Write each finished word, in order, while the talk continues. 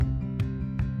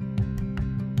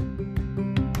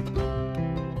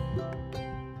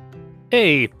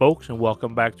Hey, folks, and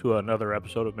welcome back to another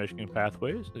episode of Michigan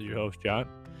Pathways. This is your host, John.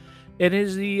 It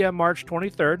is the March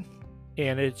 23rd,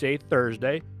 and it's a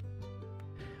Thursday.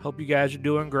 Hope you guys are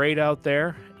doing great out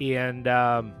there. And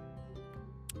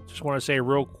just want to say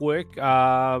real quick,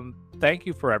 thank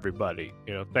you for everybody.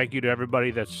 Thank you to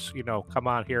everybody that's come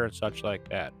on here and such like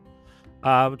that.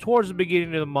 Towards the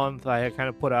beginning of the month, I had kind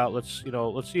of put out let's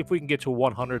see if we can get to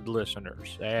 100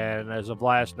 listeners. And as of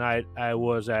last night, I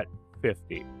was at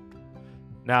 50.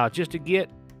 Now, just to get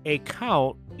a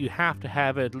count, you have to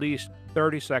have at least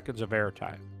 30 seconds of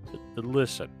airtime to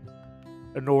listen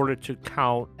in order to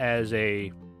count as as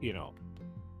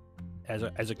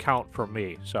a count for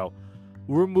me. So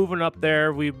we're moving up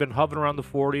there. We've been hovering around the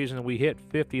 40s, and we hit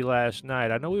 50 last night.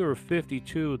 I know we were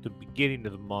 52 at the beginning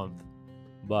of the month,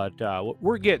 but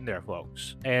we're getting there,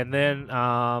 folks. And then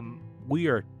we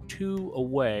are 2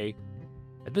 away.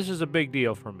 And this is a big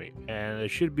deal for me, and it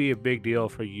should be a big deal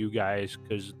for you guys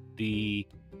because the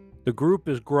group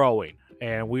is growing,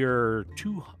 and we are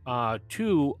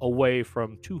two away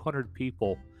from 200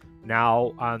 people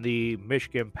now on the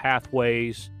Michigan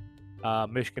Pathways,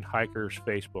 Michigan Hikers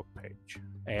Facebook page.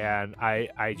 And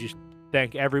I just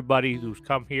thank everybody who's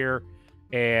come here,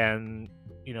 and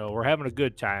we're having a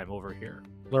good time over here,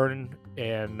 learning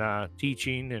and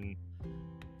teaching and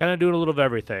kind of doing a little of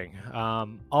everything.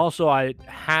 Also, I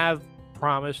have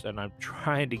promised, and I'm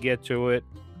trying to get to it,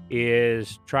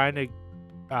 is trying to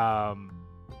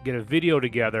get a video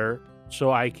together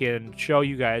so I can show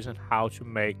you guys on how to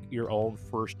make your own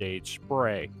first aid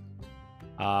spray.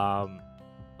 A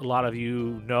lot of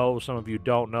you know, some of you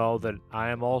don't know, that I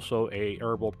am also a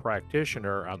herbal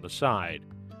practitioner on the side.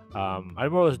 I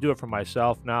more or less do it for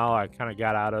myself now. I kind of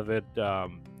got out of it a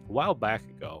while back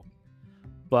ago.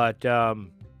 But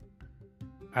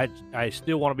I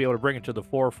still want to be able to bring it to the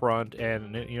forefront,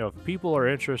 and if people are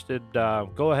interested,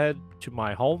 go ahead to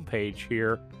my homepage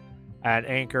here at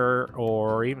Anchor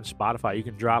or even Spotify. You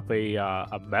can drop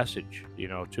a message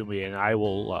to me, and I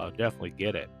will definitely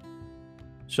get it.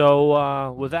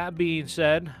 So with that being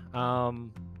said,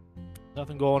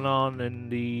 nothing going on in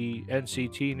the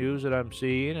NCT news that I'm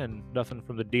seeing, and nothing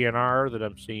from the DNR that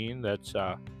I'm seeing that's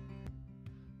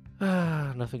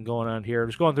nothing going on here.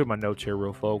 Just going through my notes here,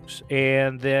 real folks.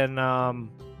 And then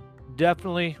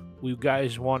definitely, we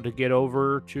guys want to get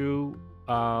over to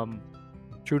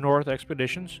True North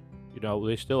Expeditions.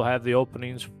 They still have the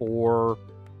openings for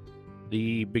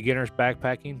the beginners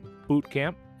backpacking boot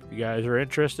camp. If you guys are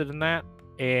interested in that,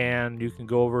 and you can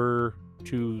go over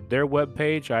to their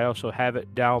webpage. I also have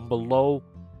it down below.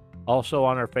 Also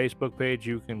on our Facebook page,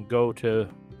 you can go to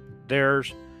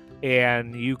theirs,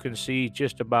 and you can see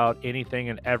just about anything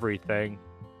and everything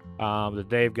that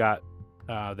they've got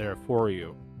there for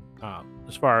you,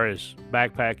 as far as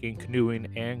backpacking, canoeing,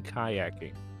 and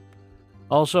kayaking.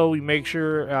 Also, we make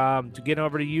sure to get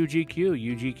over to UGQ.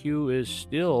 UGQ is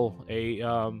still a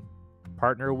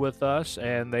partner with us,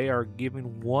 and they are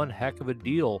giving one heck of a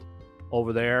deal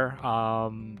over there,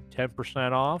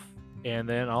 10% off, and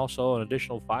then also an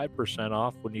additional 5%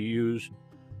 off when you use.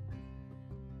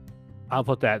 I'll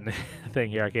put that in the thing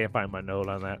here. I can't find my note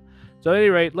on that. So at any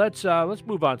rate, let's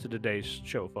move on to today's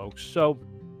show, folks. So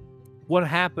what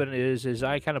happened is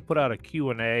I kind of put out a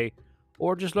Q&A,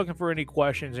 or just looking for any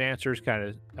questions, answers,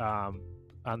 kind of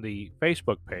on the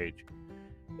Facebook page.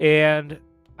 And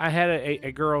I had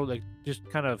a girl that just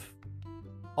kind of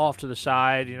off to the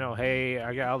side, hey,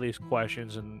 I got all these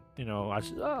questions, and I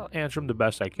said, I'll answer them the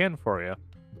best I can for you.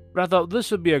 But I thought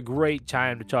this would be a great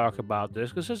time to talk about this,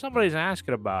 because if somebody's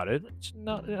asking about it, it's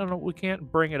not, we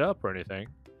can't bring it up or anything.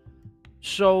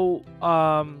 So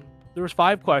there was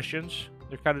 5 questions.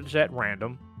 They're kind of just at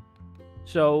random.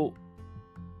 So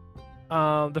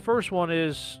the first one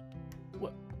is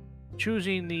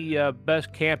choosing the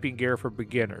best camping gear for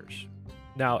beginners.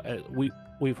 Now,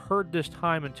 we've heard this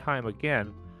time and time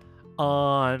again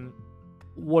on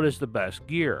what is the best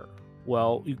gear.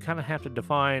 Well, you kind of have to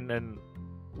define and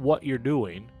what you're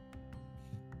doing,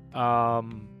 how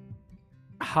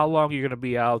long you're going to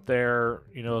be out there.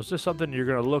 Is this something you're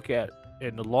going to look at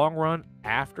in the long run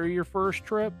after your first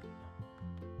trip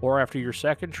or after your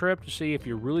second trip to see if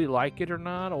you really like it or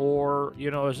not? Or,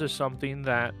 is this something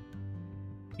that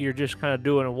you're just kind of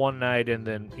doing it one night and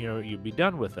then, you'd be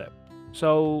done with it?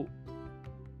 So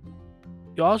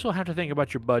you also have to think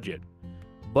about your budget.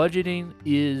 Budgeting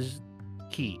is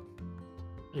key.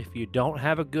 If you don't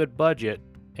have a good budget,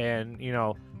 and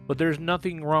but there's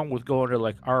nothing wrong with going to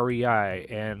like REI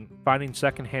and finding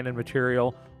secondhand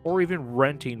material, or even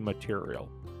renting material.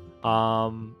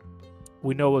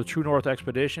 We know with True North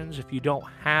Expeditions, if you don't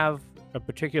have a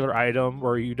particular item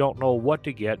or you don't know what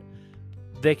to get,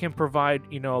 they can provide,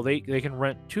 they can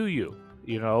rent to you,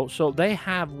 so they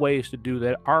have ways to do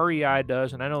that. REI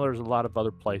does, and I know there's a lot of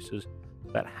other places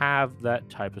that have that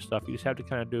type of stuff. You just have to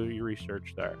kind of do your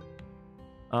research there.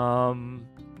 Um,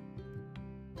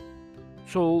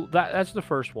 so that's the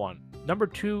first one. Number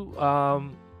two,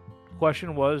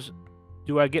 question was,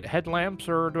 do I get headlamps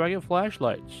or do I get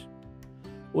flashlights?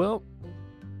 Well,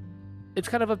 it's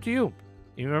kind of up to you.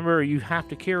 You remember, you have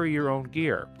to carry your own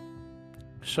gear.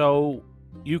 So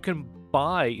you can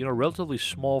buy, relatively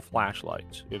small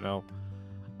flashlights,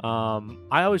 I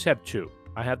always have two.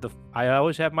 I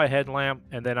always have my headlamp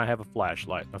and then I have a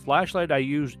flashlight. The flashlight I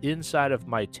use inside of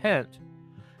my tent,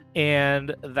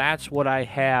 and that's what I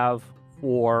have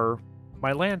for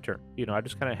my lantern. I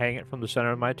just kind of hang it from the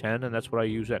center of my tent, and that's what I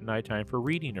use at nighttime for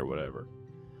reading or whatever.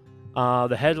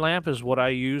 The headlamp is what I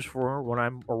use for when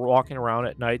I'm walking around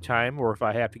at nighttime, or if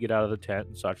I have to get out of the tent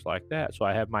and such like that. So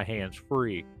I have my hands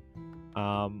free.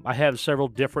 I have several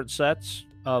different sets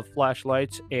of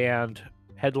flashlights and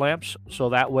headlamps, so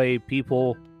that way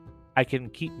I can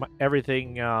keep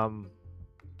everything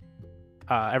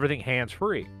hands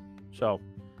free. So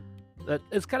that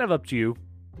it's kind of up to you,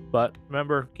 but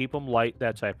remember, keep them light,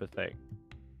 that type of thing.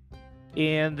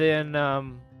 And then,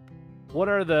 what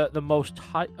are the most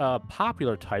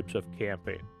popular types of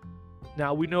camping?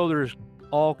 Now, we know there's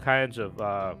all kinds of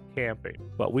camping,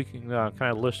 but we can kind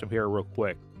of list them here real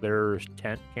quick. There's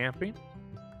tent camping,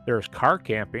 there's car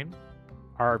camping,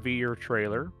 RV or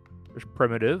trailer, there's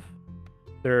primitive,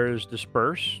 there's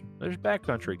disperse, there's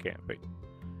backcountry camping.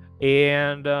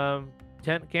 And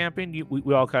tent camping,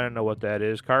 we all kind of know what that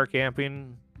is. Car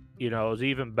camping, is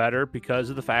even better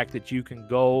because of the fact that you can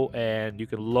go and you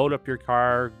can load up your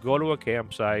car, go to a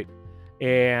campsite,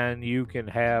 and you can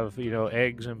have,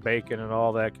 eggs and bacon and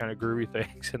all that kind of groovy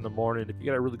things in the morning if you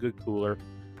got a really good cooler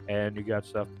and you got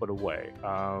stuff put away.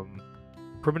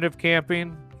 Primitive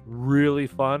camping, really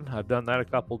fun. I've done that a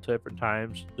couple different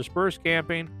times. Dispersed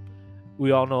camping,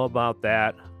 we all know about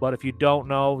that. But if you don't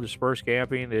know, dispersed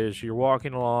camping is you're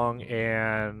walking along,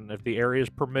 and if the area is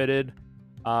permitted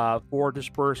for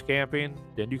dispersed camping,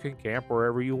 then you can camp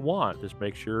wherever you want. Just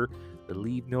make sure the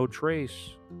leave no trace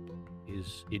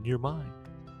is in your mind.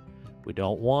 We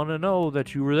don't want to know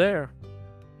that you were there.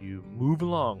 You move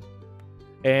along.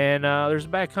 And there's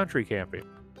backcountry camping.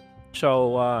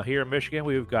 So here in Michigan,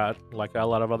 we've got, like a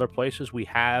lot of other places, we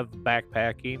have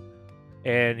backpacking,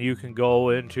 and you can go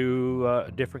into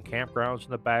different campgrounds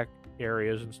in the back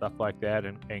areas and stuff like that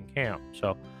and camp.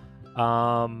 So,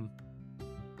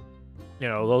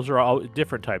 those are all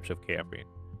different types of camping.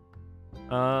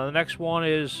 The next one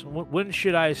is, when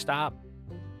should I stop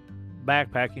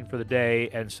backpacking for the day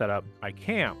and set up my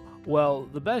camp? Well,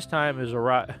 the best time is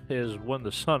when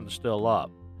the sun's still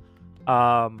up.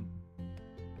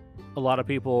 A lot of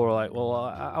people are like, well,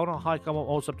 I want to hike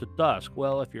almost up to dusk.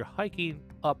 Well, if you're hiking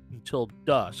up until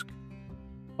dusk,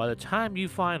 by the time you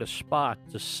find a spot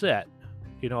to sit,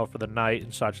 for the night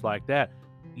and such like that,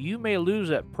 you may lose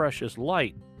that precious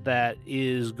light that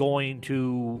is going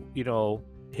to,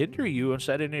 hinder you in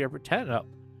setting your tent up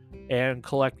and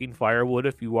collecting firewood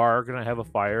if you are going to have a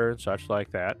fire and such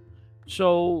like that.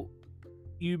 So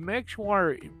you make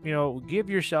sure, give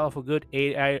yourself a good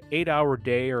 8 hour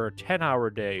day or a 10-hour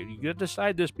day. You got to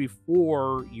decide this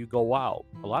before you go out.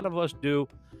 A lot of us do.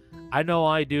 I know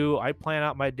I do. I plan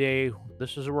out my day.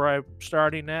 This is where I'm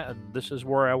starting at, and this is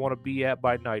where I want to be at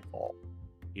by nightfall.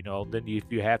 Then if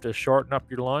you have to shorten up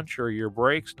your lunch or your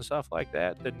breaks and stuff like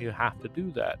that, then you have to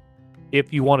do that.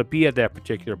 If you want to be at that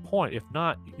particular point. If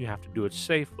not, you have to do it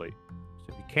safely.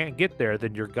 So if you can't get there,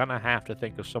 then you're going to have to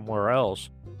think of somewhere else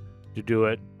to do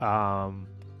it. And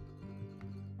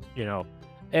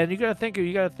you got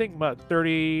to think about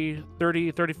 30,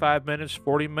 35 minutes,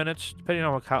 40 minutes, depending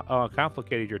on how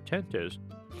complicated your tent is.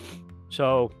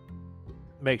 So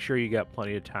make sure you got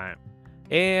plenty of time.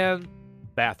 And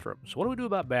bathrooms. What do we do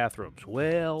about bathrooms?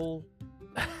 Well,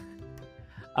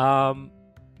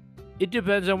 it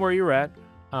depends on where you're at.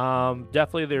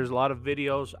 Definitely there's a lot of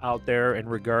videos out there in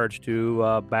regards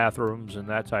to bathrooms and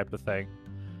that type of thing.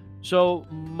 So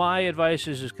my advice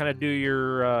is just kind of do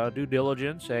your due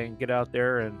diligence and get out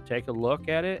there and take a look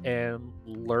at it and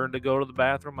learn to go to the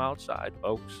bathroom outside,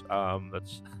 folks.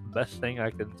 That's the best thing I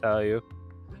can tell you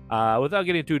without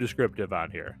getting too descriptive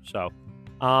on here. So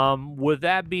with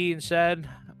that being said,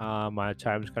 my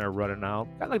time's kind of running out.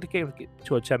 I'd like to get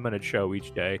to a 10-minute show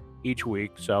each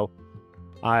week. So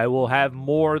I will have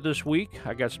more this week.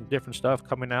 I got some different stuff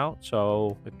coming out.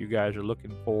 So if you guys are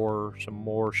looking for some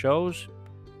more shows,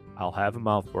 I'll have them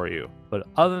out for you. But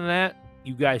other than that,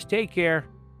 you guys take care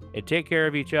and take care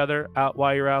of each other out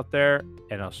while you're out there,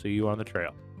 and I'll see you on the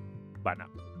trail. Bye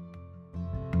now.